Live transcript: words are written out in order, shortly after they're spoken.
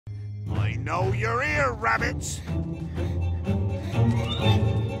I know you're here, rabbits.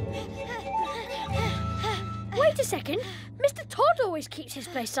 Wait a second. Mr. Todd always keeps his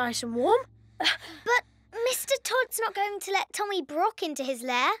place nice and warm. But Mr. Todd's not going to let Tommy Brock into his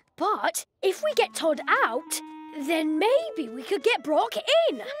lair. But if we get Todd out, then maybe we could get Brock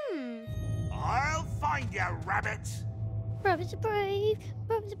in. I'll find you, rabbits. Rabbits are brave,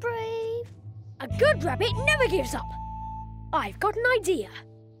 rabbits are brave. A good rabbit never gives up. I've got an idea.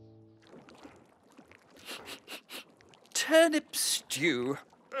 Turnip stew.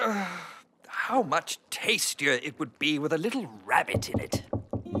 How much tastier it would be with a little rabbit in it.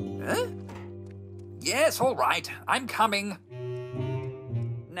 Huh? Yes, all right. I'm coming.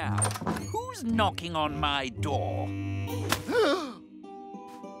 Now, who's knocking on my door?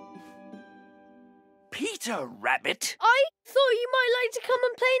 Peter Rabbit. I thought you might like to come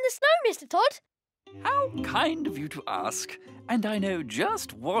and play in the snow, Mr. Todd. How kind of you to ask. And I know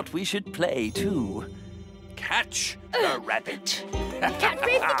just what we should play, too. Catch the rabbit. Catch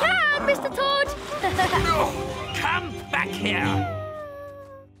me if you can, Mr. Todd. No, come back here.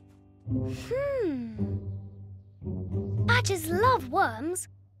 Badgers love worms.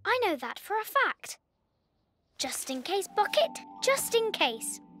 I know that for a fact. Just in case, Bucket. Just in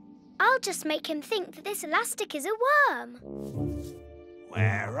case. I'll just make him think that this elastic is a worm.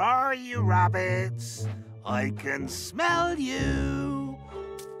 Where are you, rabbits? I can smell you.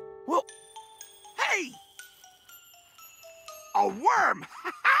 Whoa. Hey! A worm!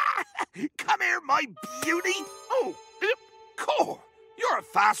 Come here, my beauty. Oh, cool. You're a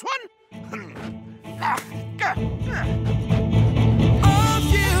fast one. Off you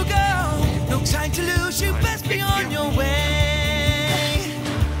go. No time to lose. You best be on your way.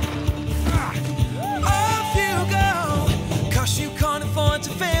 Off you go. 'Cause you can't afford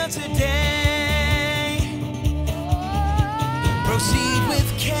to fail today. Proceed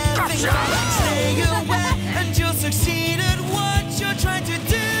with care. Stay aware and you'll succeed at what you're trying to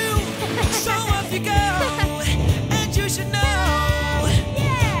do. So off you go. And you should know.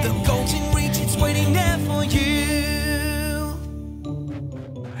 The golden reach, it's waiting there for you.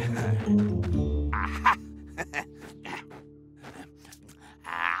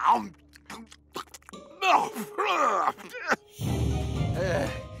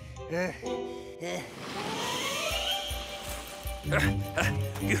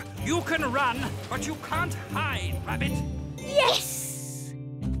 You can run, but you can't hide, Rabbit. Yes!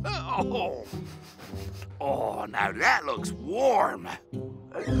 Oh, now that looks warm.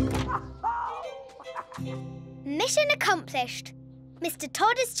 Mission accomplished. Mr.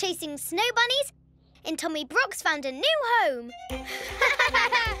 Todd is chasing snow bunnies, and Tommy Brock's found a new home.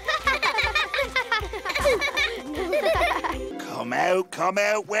 Come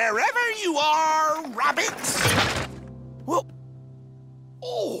out, wherever you are, rabbits. Whoa.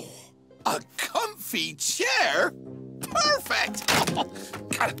 Oh, a comfy chair. Perfect.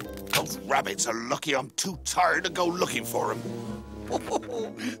 God, those rabbits are lucky I'm too tired to go looking for them.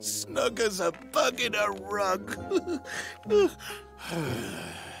 Oh, snug as a bug in a rug.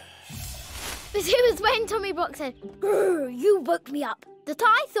 But it was when Tommy Brock said, "Grr, you woke me up," that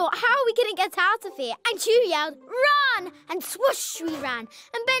I thought, how are we going to get out of here? And you yelled, "Run!" And swoosh we ran.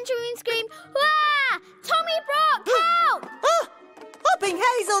 And Benjamin screamed, "Wah! Tommy Brock, help!" Ah! Hopping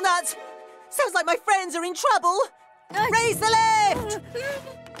hazelnuts! Sounds like my friends are in trouble. Raise the lift!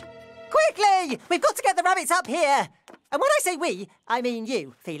 Quickly! We've got to get the rabbits up here. And when I say we, I mean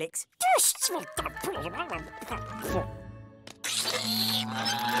you, Felix.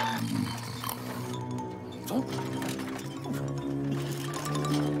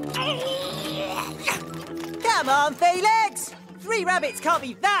 Come on, Felix! 3 rabbits can't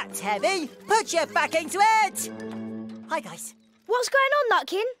be that heavy. Put your back into it. Hi, guys. What's going on,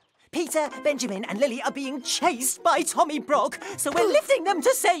 Nutkin? Peter, Benjamin and Lily are being chased by Tommy Brock, so we're lifting them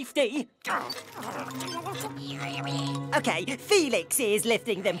to safety. OK, Felix is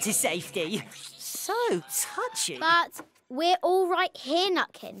lifting them to safety. So touchy. But we're all right here,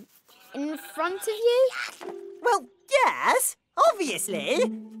 Nutkin. In front of you. Well, yes, obviously.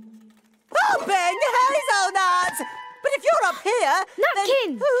 Hopping hazelnuts! But if you're up here, Nutkin!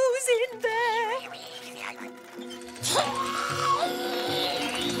 then who's in there?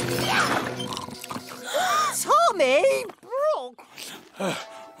 Tommy Brock!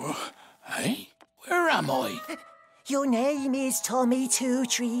 Hey, where am I? Your name is Tommy Two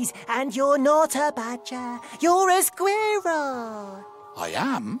Trees, and you're not a badger. You're a squirrel. I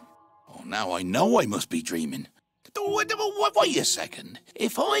am? Oh, now I know I must be dreaming. Wait a second.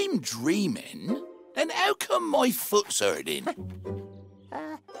 If I'm dreaming, then how come my foot's hurting?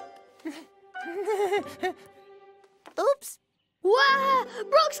 Oops. Wow!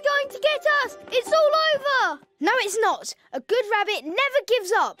 Brock's going to get us! It's all over! No, it's not. A good rabbit never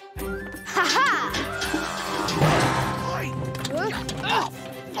gives up. Ha-ha!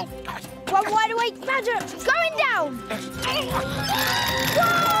 One wide awake badger going down!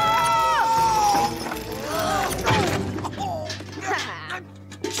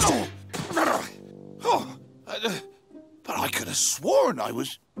 But I could have sworn I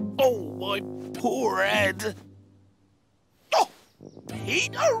was... Oh, my poor head. Oh,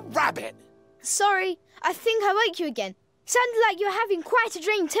 Peter Rabbit. Sorry, I think I woke you again. Sounded like you were having quite a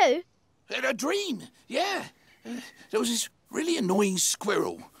dream too. A dream, yeah. There was this really annoying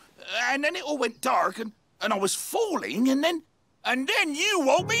squirrel. And then it all went dark and I was falling and then you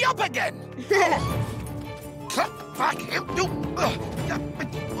woke me up again. Clap back here.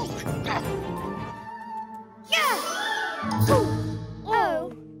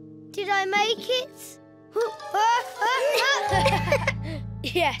 Oh, did I make it?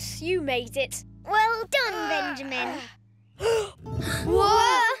 Yes, you made it. Well done, Benjamin.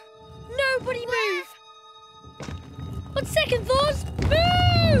 What? Nobody move. On second thoughts,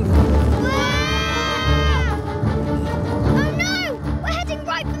 move! Oh no! We're heading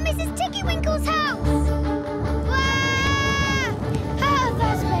right for Mrs. Tiggy-Winkle's house! Ah,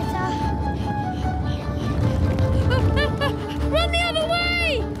 that's better. Run the other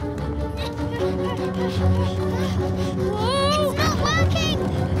way! Whoa! It's not working!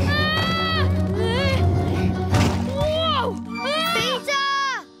 Whoa! Peter!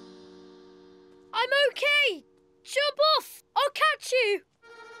 I'm okay. Jump off. I'll catch you.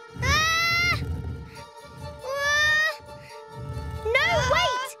 No,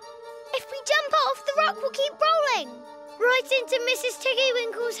 wait! If we jump off, the rock will keep rolling. Right into Mrs.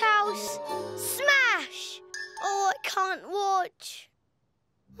 Tiggy-Winkle's house. Smash! Oh, I can't watch.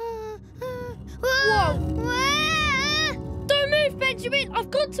 Whoa! Don't move, Benjamin. I've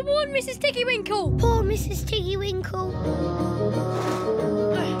got to warn Mrs. Tiggy-Winkle. Poor Mrs. Tiggy-Winkle.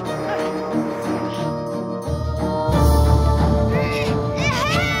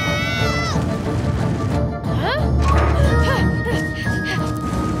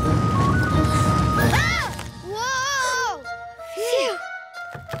 Whoa! Phew.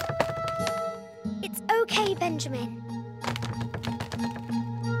 It's okay, Benjamin.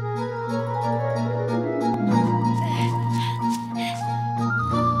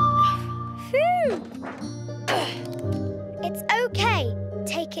 Phew! It's okay.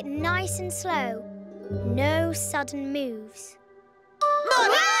 Take it nice and slow. No sudden moves.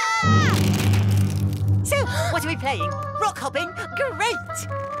 So, what are we playing? Rock hopping? Great!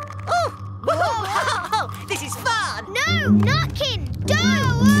 Oh! Whoa! This is fun! No, knocking! Go!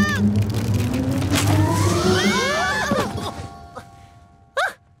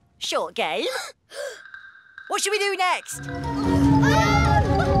 Short game. What should we do next?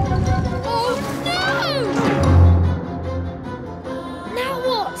 Oh no! Now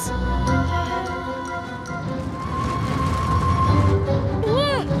what?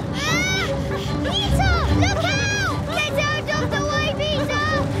 Whoa! Peter, look out! Get out of the way, Peter!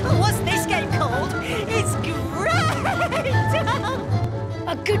 What's this game called? It's great!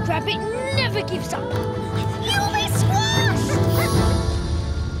 A good rabbit never gives up. You'll be squashed!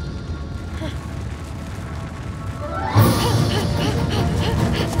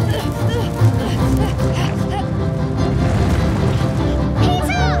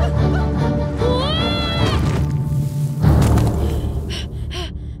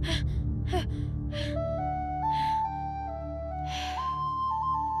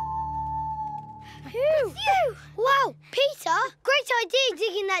 Wow, Peter, great idea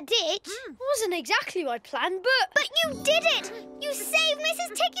digging that ditch. Wasn't exactly my plan, but... But you did it! You saved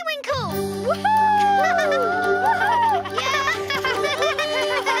Mrs. Tiggy-Winkle!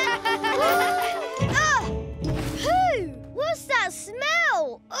 Who? What's that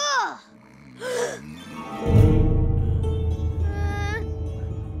smell?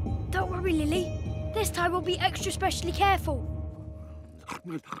 Don't worry, Lily. This time we'll be extra specially careful.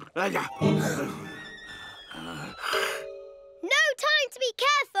 No time to be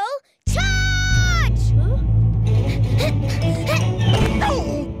careful! Charge!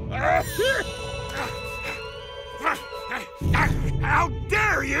 How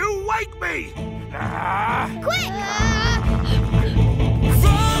dare you wake me! Quick!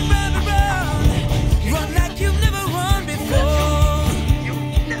 Run, run, run! Run like you've never run before.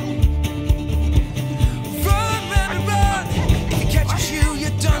 Run, run, run! If he catches you,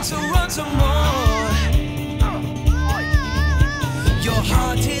 you're done, so run some more. Your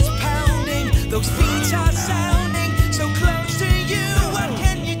heart is pounding, those feet are sounding so close to you. What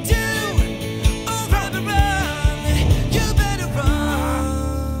can you do? Oh, run, run! You better run!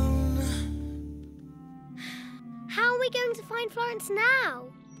 going to find Florence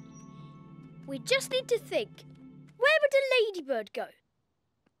now? We just need to think. Where would a ladybird go?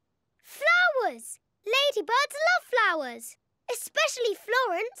 Flowers! Ladybirds love flowers, especially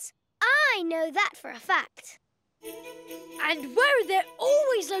Florence. I know that for a fact. And where are there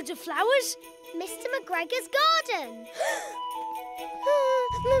always loads of flowers? Mr. McGregor's garden.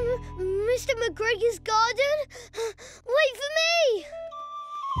 Mr. McGregor's garden? Wait for me!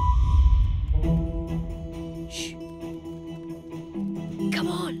 Shh. Come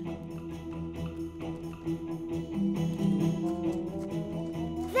on.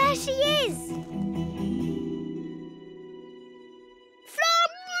 There she is!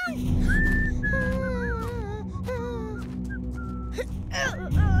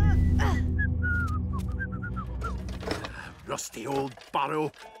 Rusty old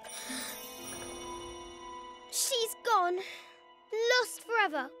barrow. She's gone. Lost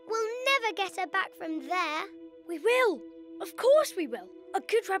forever. We'll never get her back from there. We will. Of course we will. A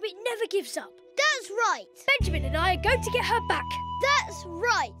good rabbit never gives up. That's right. Benjamin and I are going to get her back. That's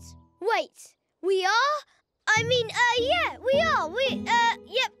right. Wait, we are? I mean, yeah, we are.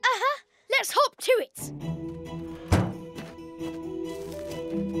 Yep, Let's hop to it.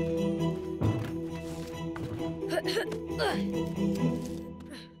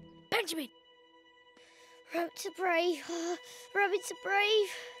 Benjamin. Rabbits are brave. Rabbits are brave.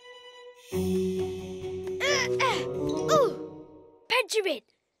 Oh! Benjamin.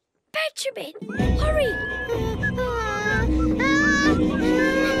 Benjamin, hurry.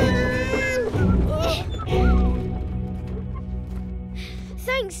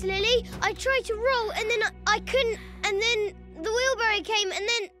 Thanks, Lily. I tried to roll and then I couldn't, and then the wheelbarrow came and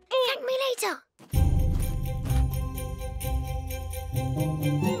then... Thank me later.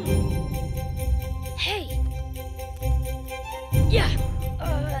 Hey. Yeah.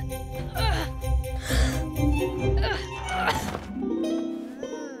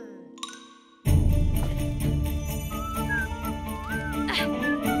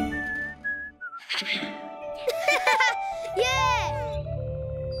 Yeah!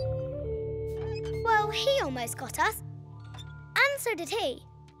 Well, he almost got us. And so did he.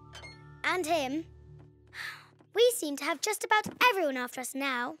 And him. We seem to have just about everyone after us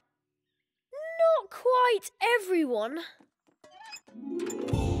now. Not quite everyone.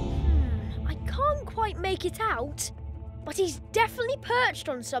 I can't quite make it out, but he's definitely perched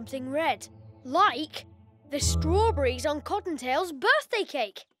on something red, like the strawberries on Cottontail's birthday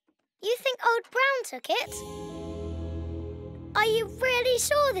cake. You think Old Brown took it? Are you really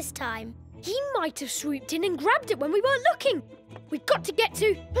sure this time? He might have swooped in and grabbed it when we weren't looking. We've got to get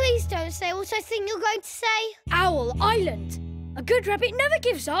to... Please don't say what I think you're going to say. Owl Island. A good rabbit never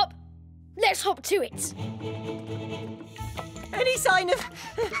gives up. Let's hop to it. Any sign of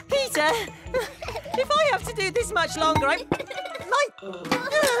Peter? If I have to do this much longer, I might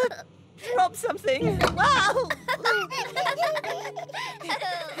drop something. Wow!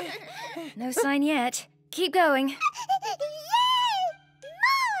 No sign yet. Keep going. Yay!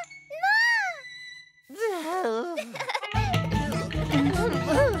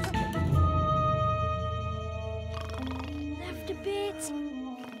 Left a bit,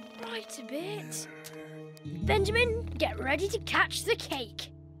 right a bit. Benjamin, get ready to catch the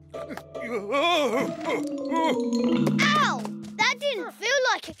cake. Ow! That didn't feel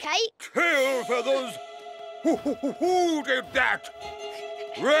like a cake. Tail feathers! Who did that?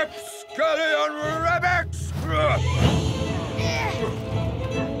 Rapscallion rabbits! Row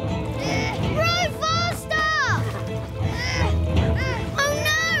faster! Oh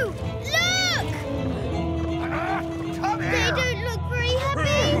no! Look! Come They here! don't look very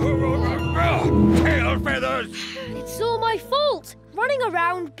happy. Tail feathers! It's all my fault. Running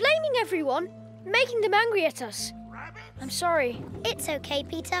around, blaming everyone, making them angry at us. I'm sorry. It's okay,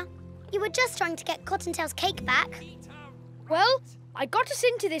 Peter. You were just trying to get Cottontail's cake back. Well, I got us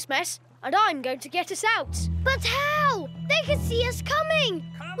into this mess, and I'm going to get us out. But how? They can see us coming.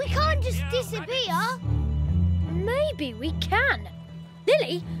 We can't just disappear. Maybe we can.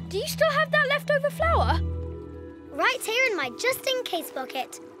 Lily, do you still have that leftover flour? Right here in my just-in-case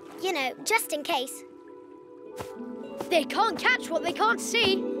pocket. You know, just in case. They can't catch what they can't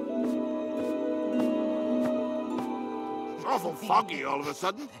see. It's awful foggy all of a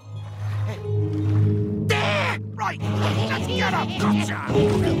sudden. There! Right, let's get up. Gotcha!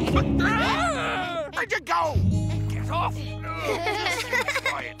 Where'd you go? Get off!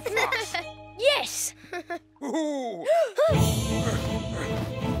 Quiet, fox. Yes! Ooh.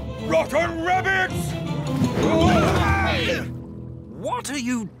 Rotten rabbits! What are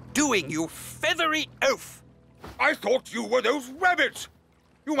you doing, you feathery oaf? I thought you were those rabbits.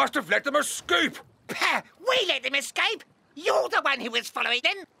 You must have let them escape. Pah! We let them escape! You're the one who was following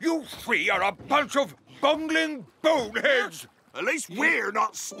them! You three are a bunch of bungling boneheads! At least we're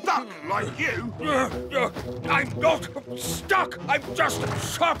not stuck like you. I'm not stuck! I'm just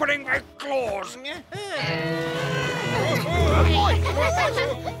sharpening my claws!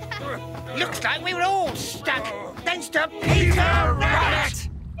 Looks like we were all stuck, thanks to Peter Rabbit!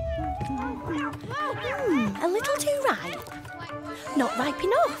 A little too ripe. Not ripe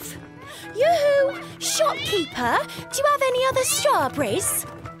enough. Yoo-hoo! Shopkeeper, do you have any other strawberries?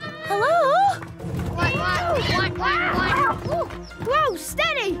 Hello? Whoa,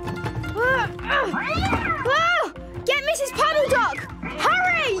 steady! Get Mrs. Puddle-Duck!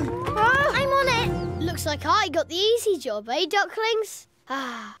 Hurry! I'm on it. Looks like I got the easy job, eh, ducklings?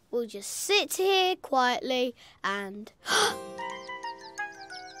 We'll just sit here quietly and...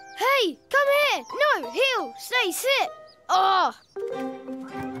 Hey, come here! No, heel! Stay, sit! Oh!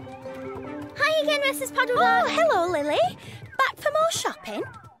 Hi again, Mrs. Puddle-Duck. Oh, hello, Lily. Back for more shopping?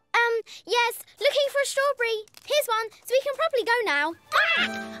 Yes, looking for a strawberry. Here's one, so we can probably go now.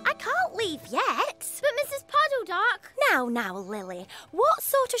 I can't leave yet. But Mrs. Puddle-Duck... Now, Lily, what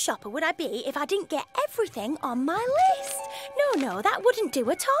sort of shopper would I be if I didn't get everything on my list? No, that wouldn't do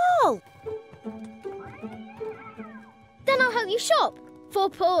at all. Then I'll help you shop. 4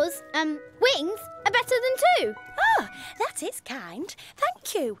 paws, wings are better than 2. Oh, that is kind.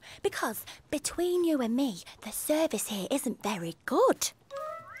 Thank you. Because between you and me, the service here isn't very good.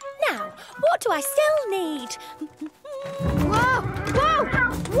 Now, what do I still need? Whoa!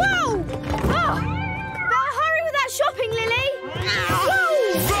 Oh! Better hurry with that shopping, Lily! Whoa!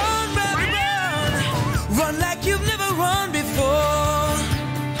 Run, rabbit, run! Run like you've never run before.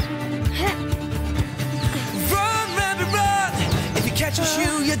 Run, rabbit, run! If you catch a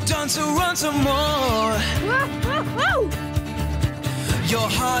shoe, you're done, so run some more. Whoa! Your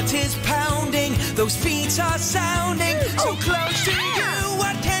heart is pounding, those feet are sounding so close to you.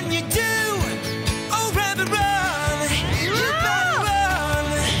 What can you do? Oh, rabbit, run! You better run!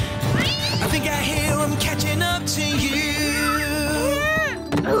 I think I hear them catching up to you.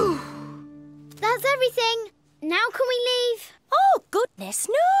 That's everything. Now can we leave? Oh, goodness,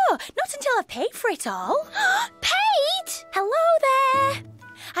 no. Not until I've paid for it all. Paid? Hello there.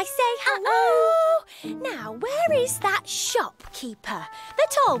 I say hello. Now, where is that shopkeeper? The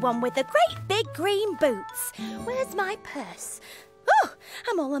tall one with the great big green boots. Where's my purse? Oh,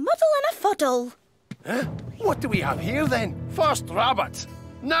 I'm all a muddle and a fuddle. Huh? What do we have here then? First rabbits,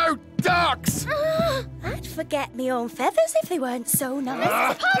 now ducks! I'd forget my own feathers if they weren't so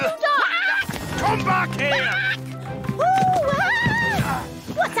nice. Puddle-Duck! Come back here! Ooh,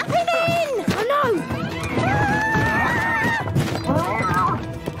 what's happening? Oh, no!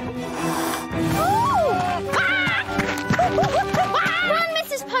 Run,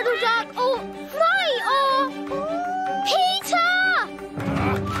 Mrs. Puddle-Duck, or fly, or... Peter!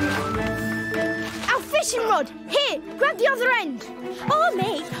 Our fishing rod! Here, grab the other end! Oh,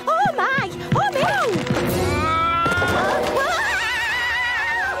 me! Oh, my! Oh, me!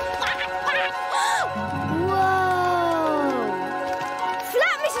 Whoa!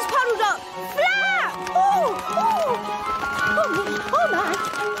 Flat, Mrs. Puddle-Duck! Flat! Oh, me! Oh, my!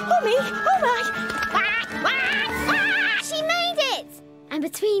 Oh, me! Oh, my! She made it! And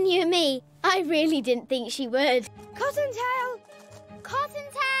between you and me, I really didn't think she would. Cottontail!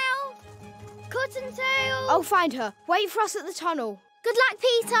 Cottontail! Cottontail! I'll find her. Wait for us at the tunnel. Good luck,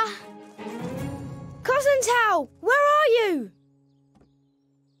 Peter. Cottontail! Where are you?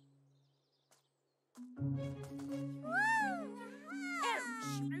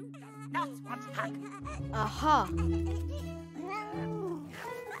 Aha!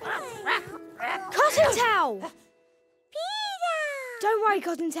 Cottontail! Peter! Don't worry,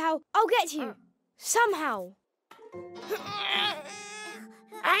 Cottontail. I'll get to you. Somehow.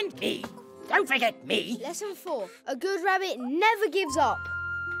 And me. Don't forget me. Lesson 4. A good rabbit never gives up.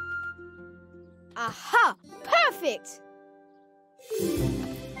 Aha! Perfect!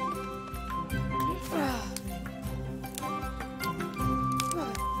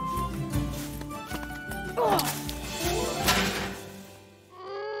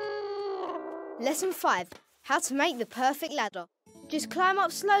 Lesson 5. How to make the perfect ladder. Just climb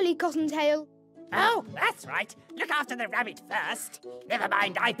up slowly, Cottontail. Oh, that's right. Look after the rabbit first. Never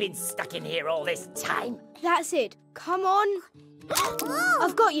mind, I've been stuck in here all this time. That's it. Come on.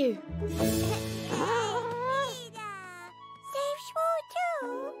 I've got you. Save Shrew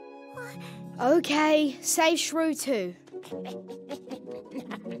too. Okay, save Shrew too. Come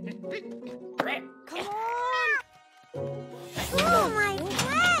on. Oh, my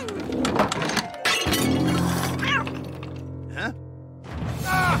friend. Huh?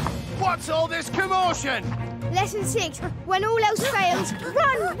 Ah! What What's all this commotion? Lesson 6. When all else fails,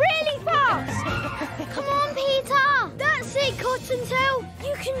 run really fast. Come on, Peter. That's it, Cottontail.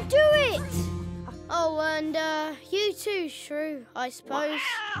 You can do it. Oh, and you too, Shrew, I suppose.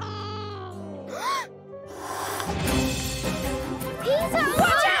 Peter,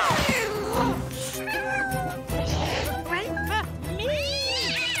 watch out! Wait for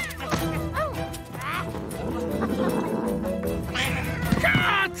me!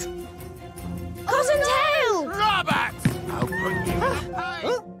 Cat! Cottontail! Rabbit! I'll put you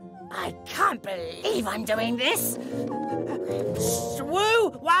away. I can't believe I'm doing this.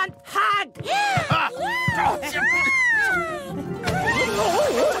 Swoo, one hug!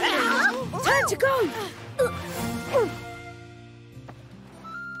 Time to go!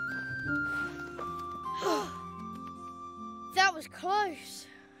 That was close.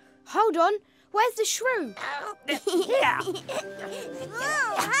 Hold on. Where's the shrew? Here!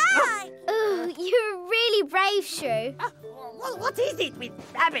 Ooh, you're really brave, Shrew. What is it with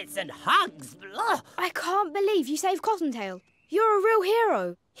rabbits and hugs? Blah. I can't believe you saved Cottontail. You're a real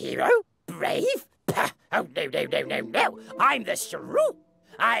hero. Hero? Brave? Pah. Oh, no. I'm the shrew.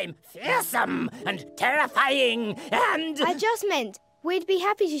 I'm fearsome and terrifying and... I just meant we'd be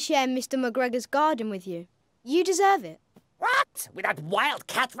happy to share Mr. McGregor's garden with you. You deserve it. What? With that wild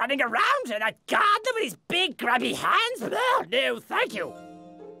cat running around and that gardener with his big grubby hands? Oh, no, thank you.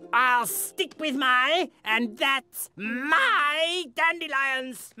 I'll stick with and that's my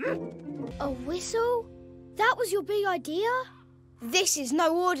dandelions. A whistle? That was your big idea? This is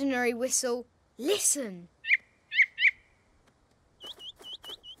no ordinary whistle. Listen.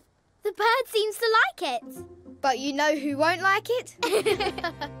 The bird seems to like it. But you know who won't like it?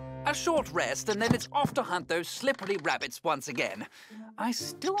 A short rest, and then it's off to hunt those slippery rabbits once again. I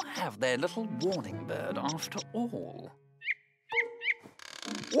still have their little warning bird after all.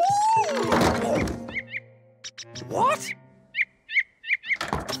 What?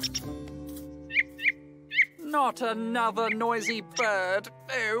 Not another noisy bird.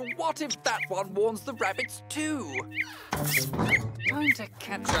 Oh, what if that one warns the rabbits too? Time to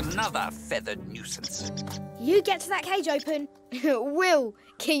catch another feathered nuisance. You get to that cage open. We'll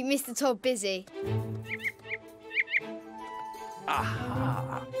keep Mr. Todd busy.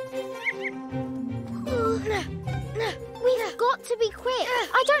 Aha. We've got to be quick.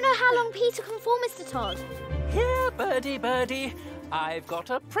 I don't know how long Peter can for, Mr. Todd. Here, birdie. I've got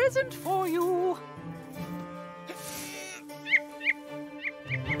a present for you.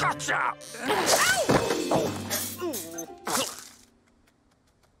 Gotcha!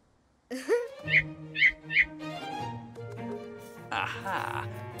 Aha.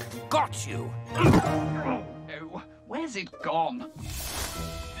 Got you. Oh, where's it gone?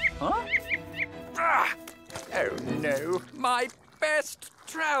 Huh? Ah! Oh, no. My best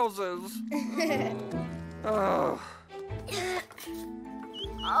trousers. Oh.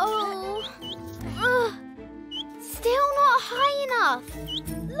 Still not high enough.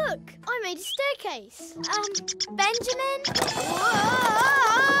 Look, I made a staircase. Benjamin?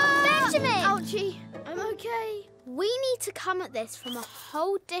 Benjamin! Ouchie, I'm okay. We need to come at this from a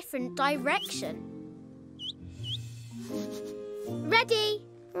whole different direction. Ready?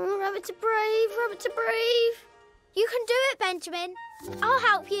 Oh, rabbits are brave, rabbits are brave. You can do it, Benjamin. I'll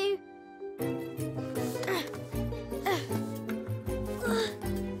help you.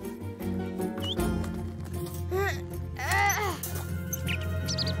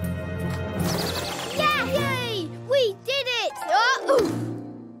 Yeah! Yay! We did it!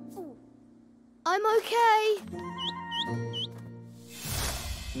 I'm okay.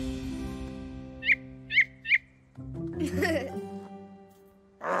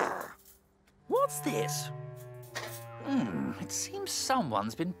 What's this? It seems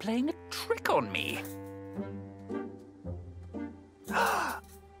someone's been playing a trick on me.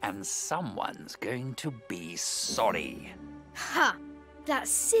 And someone's going to be sorry. Ha! That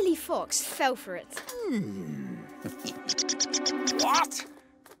silly fox fell for it. What?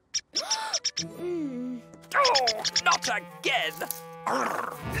 Oh, not again!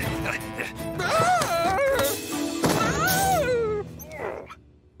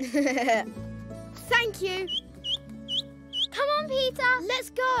 Thank you. Come on, Peter. Let's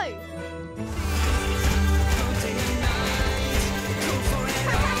go.